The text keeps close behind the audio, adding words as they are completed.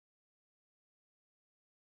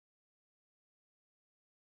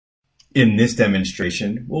In this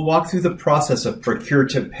demonstration, we'll walk through the process of Procure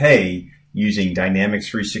to Pay using Dynamics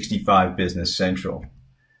 365 Business Central.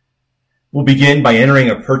 We'll begin by entering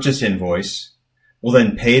a purchase invoice. We'll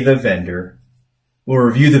then pay the vendor. We'll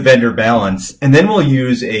review the vendor balance, and then we'll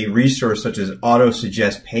use a resource such as Auto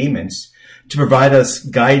Suggest Payments to provide us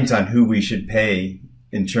guidance on who we should pay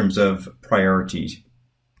in terms of priorities.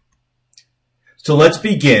 So let's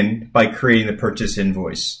begin by creating the purchase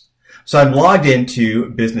invoice. So I'm logged into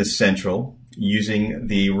Business Central using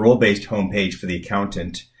the role-based homepage for the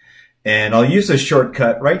accountant. And I'll use a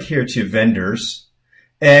shortcut right here to Vendors.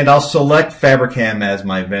 And I'll select Fabricam as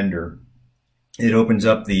my vendor. It opens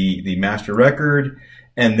up the master record,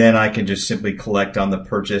 and then I can just simply collect on the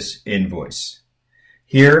purchase invoice.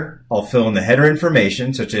 Here, I'll fill in the header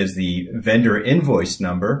information, such as the vendor invoice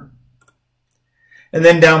number. And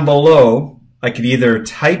then down below, I could either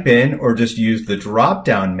type in or just use the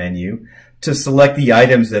drop-down menu to select the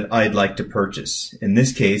items that I'd like to purchase. In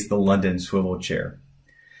this case, the London swivel chair.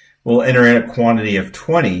 We'll enter in a quantity of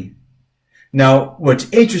 20. Now, what's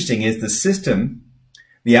interesting is the system,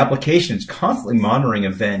 the application is constantly monitoring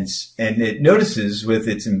events, and it notices with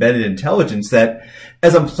its embedded intelligence that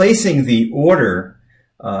as I'm placing the order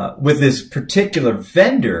with this particular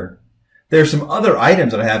vendor, there are some other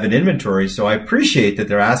items that I have in inventory, so I appreciate that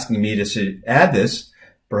they're asking me to add this.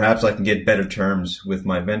 Perhaps I can get better terms with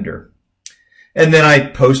my vendor. And then I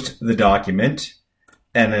post the document,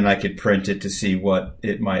 and then I could print it to see what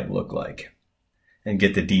it might look like and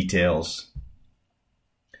get the details.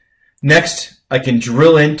 Next, I can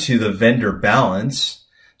drill into the vendor balance.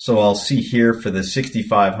 So I'll see here for the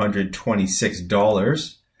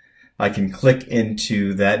 $6,526, I can click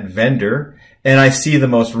into that vendor, and I see the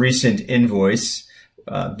most recent invoice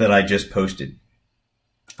that I just posted.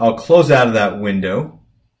 I'll close out of that window.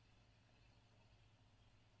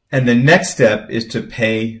 And the next step is to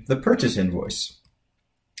pay the purchase invoice.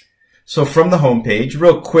 So from the home page,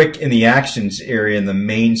 real quick in the Actions area in the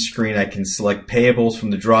main screen, I can select Payables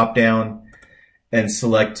from the drop-down and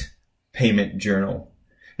select Payment Journal.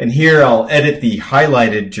 And here I'll edit the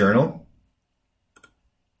highlighted journal.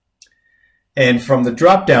 And from the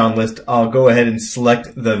drop-down list, I'll go ahead and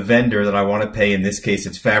select the vendor that I want to pay. In this case,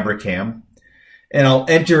 it's Fabricam. And I'll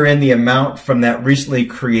enter in the amount from that recently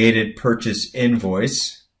created purchase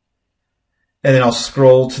invoice. And then I'll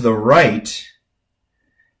scroll to the right,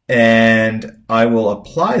 and I will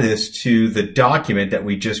apply this to the document that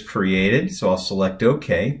we just created. So I'll select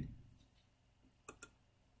OK.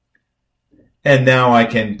 And now I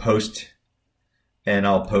can post, and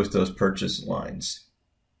I'll post those purchase lines.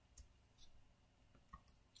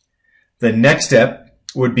 The next step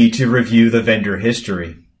would be to review the vendor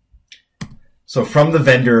history. So from the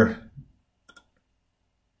vendor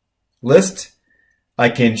list, I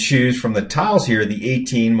can choose from the tiles here the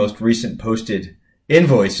 18 most recent posted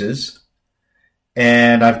invoices.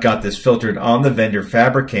 And I've got this filtered on the vendor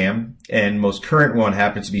Fabricam, and most current one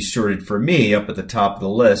happens to be sorted for me up at the top of the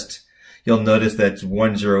list. You'll notice that's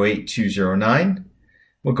 108209.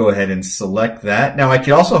 We'll go ahead and select that. Now I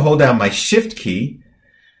can also hold down my Shift key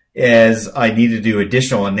as I need to do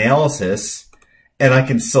additional analysis, and I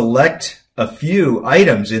can select a few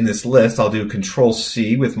items in this list. I'll do Control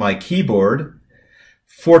C with my keyboard.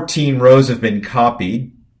 14 rows have been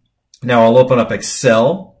copied. Now I'll open up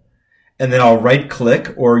Excel, and then I'll right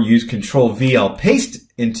click or use Control V. I'll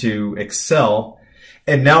paste into Excel,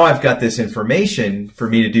 and now I've got this information for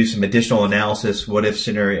me to do some additional analysis, what if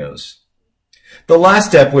scenarios. The last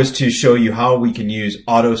step was to show you how we can use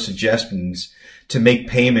auto suggestions to make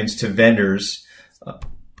payments to vendors.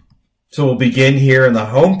 So we'll begin here in the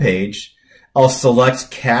home page. I'll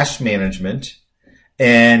select Cash Management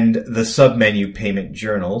and the submenu Payment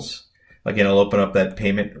Journals. Again, I'll open up that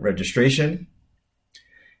payment registration.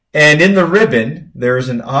 And in the ribbon, there is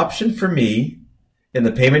an option for me in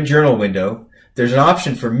the Payment Journal window. There's an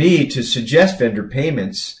option for me to suggest vendor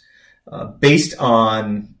payments based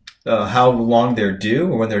on how long they're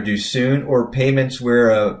due or when they're due soon, or payments where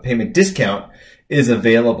a payment discount is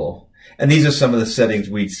available. And these are some of the settings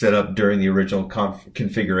we'd set up during the original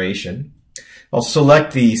configuration. I'll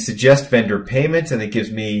select the Suggest Vendor Payments, and it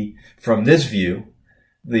gives me, from this view,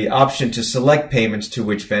 the option to select payments to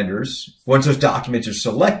which vendors. Once those documents are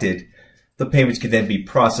selected, the payments can then be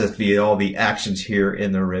processed via all the actions here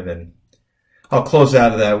in the ribbon. I'll close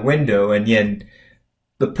out of that window, and again,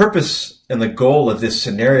 the purpose and the goal of this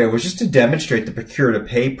scenario was just to demonstrate the Procure to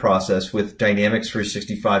Pay process with Dynamics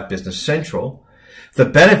 365 Business Central. The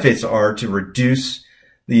benefits are to reduce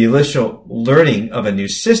the initial learning of a new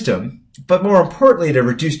system, but more importantly, to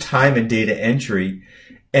reduce time and data entry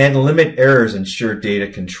and limit errors and ensure data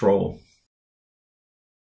control.